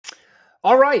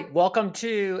All right, welcome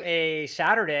to a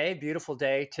Saturday, beautiful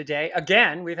day today.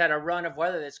 Again, we've had a run of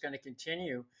weather that's going to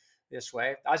continue this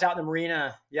way. I was out in the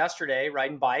marina yesterday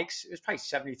riding bikes. It was probably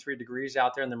 73 degrees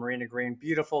out there in the Marina Green.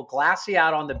 Beautiful, glassy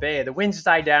out on the bay. The winds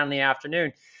died down in the afternoon.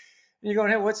 And you're going,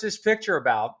 hey, what's this picture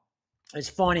about? It's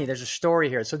funny. There's a story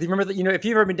here. So do you remember that, if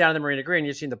you've ever been down in the Marina Green,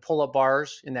 you've seen the pull-up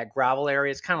bars in that gravel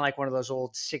area. It's kind of like one of those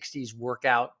old 60s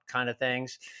workout kind of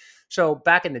things. So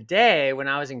back in the day when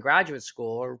I was in graduate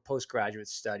school or postgraduate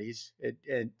studies at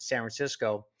San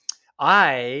Francisco,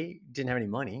 I didn't have any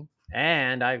money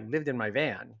and I lived in my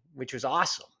van, which was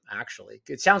awesome, actually.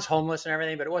 It sounds homeless and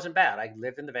everything, but it wasn't bad. I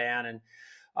lived in the van and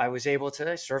I was able to,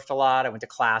 I surfed a lot. I went to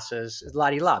classes,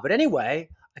 la-di-la. But anyway,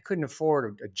 I couldn't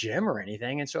afford a gym or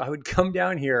anything. And so I would come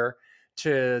down here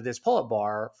to this pull-up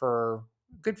bar for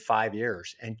a good 5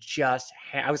 years and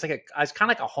I was I was kind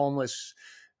of like a homeless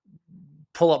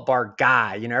pull-up bar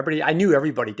guy. I knew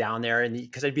everybody down there and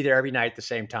because I'd be there every night at the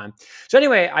same time. So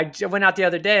anyway, I went out the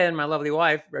other day and my lovely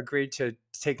wife agreed to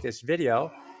take this video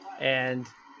and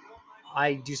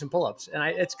I do some pull-ups. And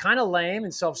it's kind of lame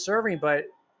and self-serving, but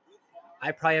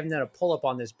I probably haven't done a pull-up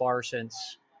on this bar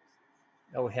since,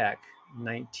 oh heck,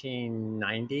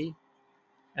 1990.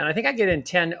 And I think I get in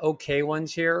 10 okay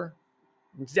ones here.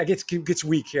 It gets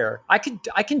weak here. I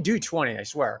can do 20, I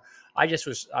swear. I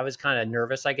was kind of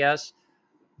nervous, I guess.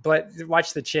 But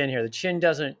watch the chin here. The chin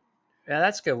doesn't, yeah,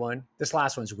 that's a good one. This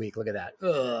last one's weak. Look at that.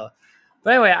 Ugh.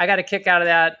 But anyway, I got a kick out of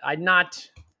that. I'm not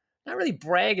really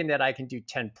bragging that I can do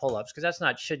 10 pull-ups because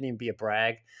shouldn't even be a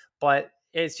brag. But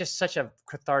it's just such a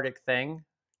cathartic thing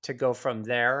to go from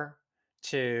there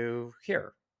to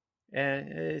here. And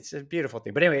it's a beautiful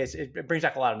thing. But anyway, it brings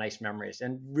back a lot of nice memories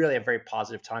and really a very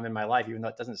positive time in my life, even though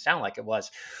it doesn't sound like it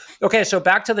was. Okay, so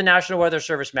back to the National Weather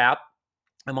Service map.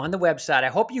 I'm on the website. I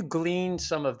hope you gleaned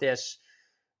some of this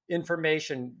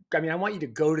information. I mean, I want you to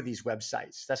go to these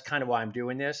websites. That's kind of why I'm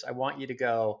doing this. I want you to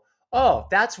go, oh,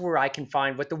 that's where I can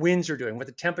find what the winds are doing, what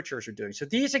the temperatures are doing. So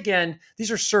these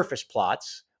are surface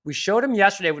plots. We showed them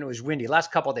yesterday when it was windy.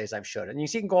 Last couple of days I've showed it. And you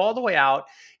see, you can go all the way out.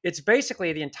 It's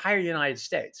basically the entire United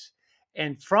States.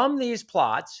 And from these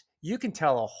plots, you can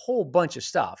tell a whole bunch of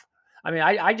stuff. I mean,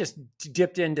 I just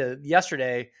dipped into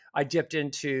yesterday. I dipped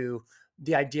into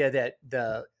the idea that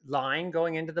the line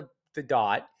going into the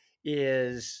dot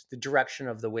is the direction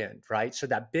of the wind, right? So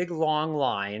that big long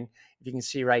line, if you can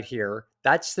see right here,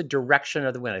 that's the direction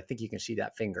of the wind. I think you can see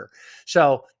that finger.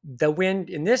 So the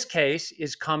wind in this case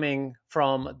is coming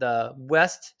from the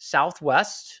west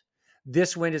southwest.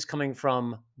 This wind is coming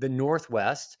from the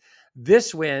northwest.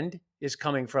 This wind is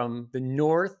coming from the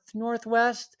north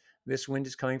northwest. This wind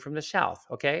is coming from the south,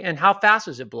 okay? And how fast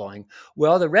is it blowing?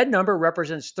 Well, the red number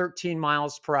represents 13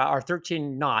 miles per hour, or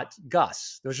 13 knot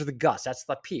gusts. Those are the gusts. That's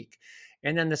the peak.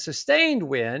 And then the sustained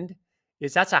wind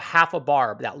that's a half a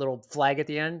bar, that little flag at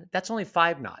the end. That's only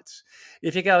 5 knots.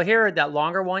 If you go here, that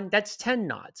longer one, that's 10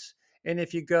 knots. And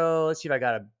if you go, let's see if I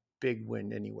got a big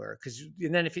wind anywhere.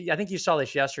 And then I think you saw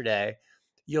this yesterday,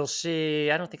 you'll see,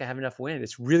 I don't think I have enough wind.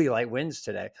 It's really light winds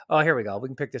today. Oh, here we go. We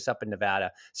can pick this up in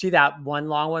Nevada. See that one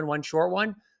long one, one short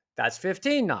one? That's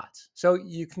 15 knots. So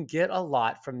you can get a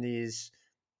lot from these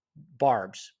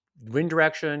barbs, wind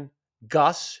direction,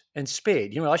 gusts, and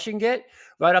speed. You know what else you can get?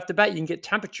 Right off the bat, you can get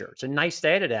temperature. It's a nice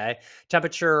day today.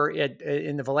 Temperature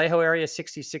in the Vallejo area,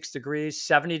 66 degrees,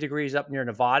 70 degrees up near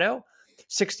Novato.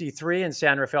 63 in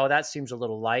San Rafael. That seems a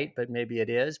little light, but maybe it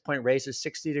is. Point Reyes is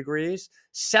 60 degrees,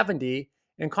 70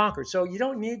 in Concord. So you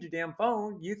don't need your damn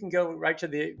phone. You can go right to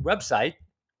the website,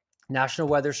 National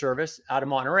Weather Service out of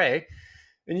Monterey,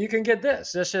 and you can get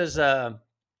this. This is a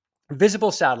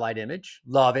visible satellite image.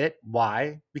 Love it.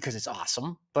 Why? Because it's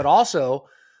awesome, but also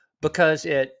because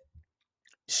it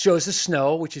shows the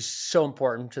snow, which is so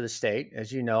important to the state,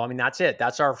 as you know. I mean, that's it.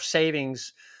 That's our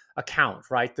savings account,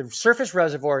 right? The surface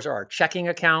reservoirs are our checking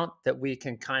account that we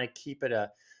can kind of keep it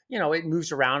it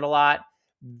moves around a lot.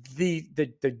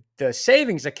 The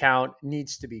savings account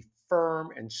needs to be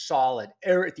firm and solid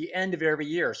at the end of every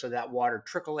year, so that water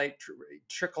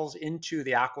trickles into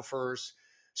the aquifers,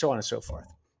 so on and so forth.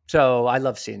 So I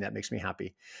love seeing that. Makes me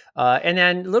happy. And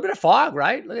then a little bit of fog,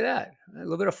 right? Look at that. A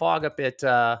little bit of fog up at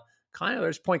kind of,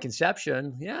 there's Point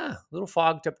Conception. Yeah, a little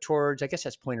fogged up towards, I guess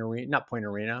that's Point Arena, not Point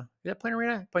Arena. Is that Point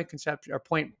Arena? Point Conception, or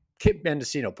Point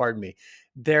Mendocino, pardon me.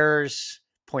 There's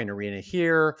Point Arena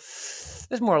here.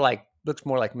 Looks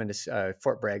more like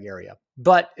Fort Bragg area.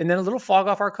 And then a little fog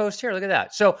off our coast here. Look at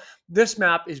that. So this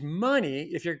map is money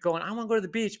if you're going, I want to go to the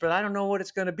beach, but I don't know what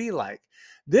it's going to be like.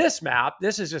 This map,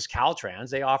 this is just Caltrans.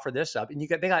 They offer this up, and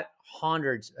they got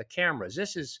hundreds of cameras.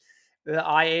 This is the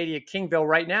I-80 at Kingville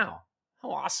right now. How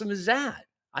awesome is that?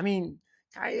 I mean,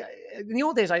 In the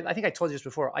old days, I think I told you this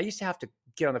before. I used to have to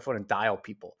get on the phone and dial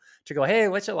people to go, hey,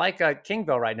 what's it like at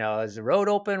Kingville right now? Is the road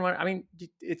open? I mean,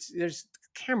 there's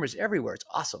cameras everywhere. It's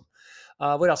awesome.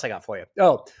 What else I got for you?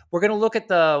 Oh, we're going to look at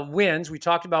the winds. We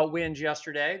talked about winds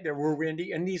yesterday. There were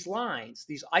windy, and these lines,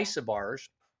 these isobars,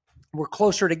 were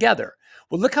closer together.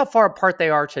 Well, look how far apart they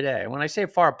are today. When I say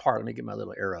far apart, let me get my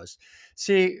little arrows.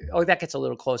 See, oh, that gets a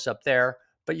little close up there.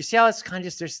 But you see how it's kind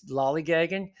of just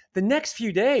lollygagging? The next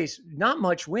few days, not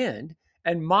much wind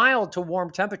and mild to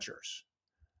warm temperatures.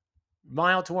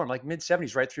 Mild to warm, like mid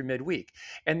 70s right through midweek.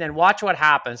 And then watch what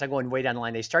happens. I'm going way down the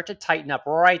line. They start to tighten up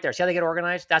right there. See how they get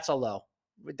organized? That's a low.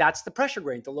 That's the pressure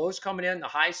gradient. The low's coming in, the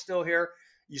high's still here.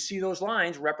 You see those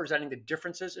lines representing the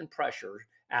differences in pressure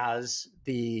as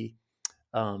the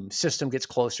system gets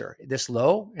closer, this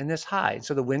low and this high.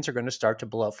 So the winds are going to start to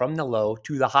blow from the low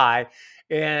to the high.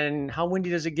 And how windy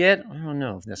does it get? I don't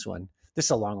know. This one, this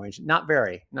is a long range, not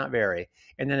very.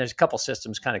 And then there's a couple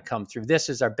systems kind of come through. This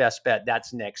is our best bet.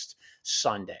 That's next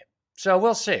Sunday. So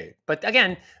we'll see. But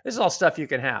again, this is all stuff you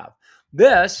can have.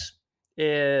 This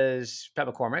is Pat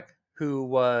McCormick, who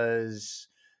was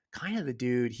kind of the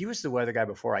dude. He was the weather guy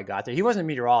before I got there. He wasn't a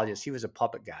meteorologist. He was a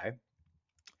puppet guy.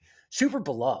 Super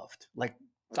beloved. Like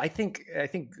I think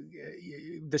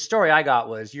the story I got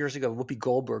was years ago. Whoopi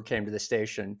Goldberg came to the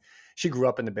station. She grew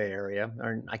up in the Bay Area,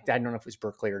 or I don't know if it was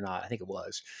Berkeley or not. I think it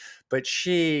was, but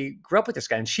she grew up with this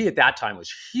guy, and she at that time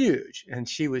was huge, and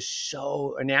she was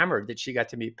so enamored that she got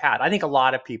to meet Pat. I think a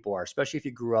lot of people are, especially if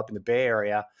you grew up in the Bay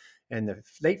Area in the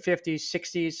late 50s,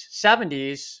 60s,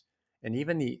 70s. And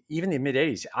even the mid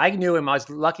 80s. I knew him. I was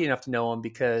lucky enough to know him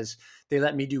because they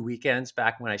let me do weekends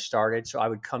back when I started. So I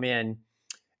would come in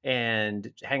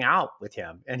and hang out with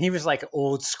him. And he was like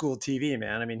old school TV,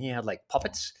 man. I mean, he had like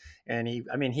puppets, and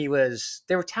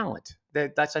they were talent.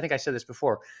 That's, I think I said this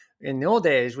before. In the old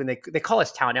days, when they call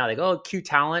us talent now, they go, oh, cute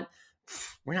talent.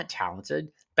 We're not talented.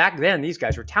 Back then, these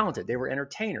guys were talented. They were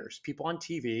entertainers. People on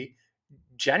TV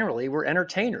generally were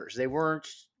entertainers. They weren't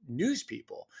news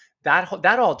people.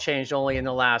 That all changed only in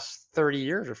the last 30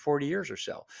 years or 40 years or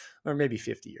so, or maybe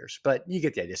 50 years, but you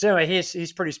get the idea. So anyway,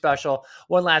 he's pretty special.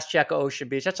 One last check of Ocean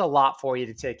Beach. That's a lot for you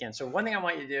to take in. So one thing I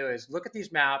want you to do is look at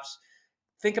these maps,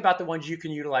 think about the ones you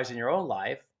can utilize in your own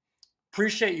life.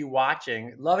 Appreciate you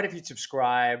watching. Love it if you'd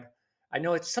subscribe. I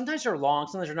know sometimes they're long,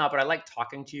 sometimes they're not, but I like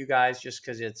talking to you guys just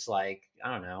because it's like,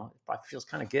 I don't know, it feels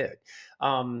kind of good.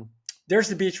 There's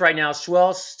the beach right now.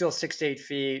 Swell's still 6 to 8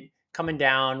 feet. Coming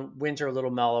down, winds are a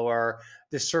little mellower.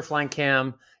 This Surfline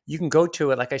Cam, you can go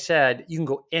to it. Like I said, you can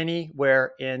go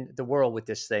anywhere in the world with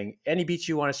this thing. Any beach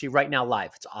you want to see right now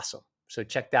live. It's awesome. So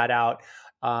check that out.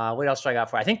 What else do I got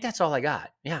for you? I think that's all I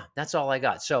got. Yeah, that's all I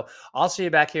got. So I'll see you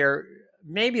back here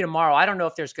maybe tomorrow. I don't know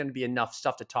if there's going to be enough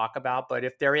stuff to talk about, but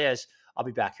if there is, I'll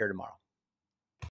be back here tomorrow.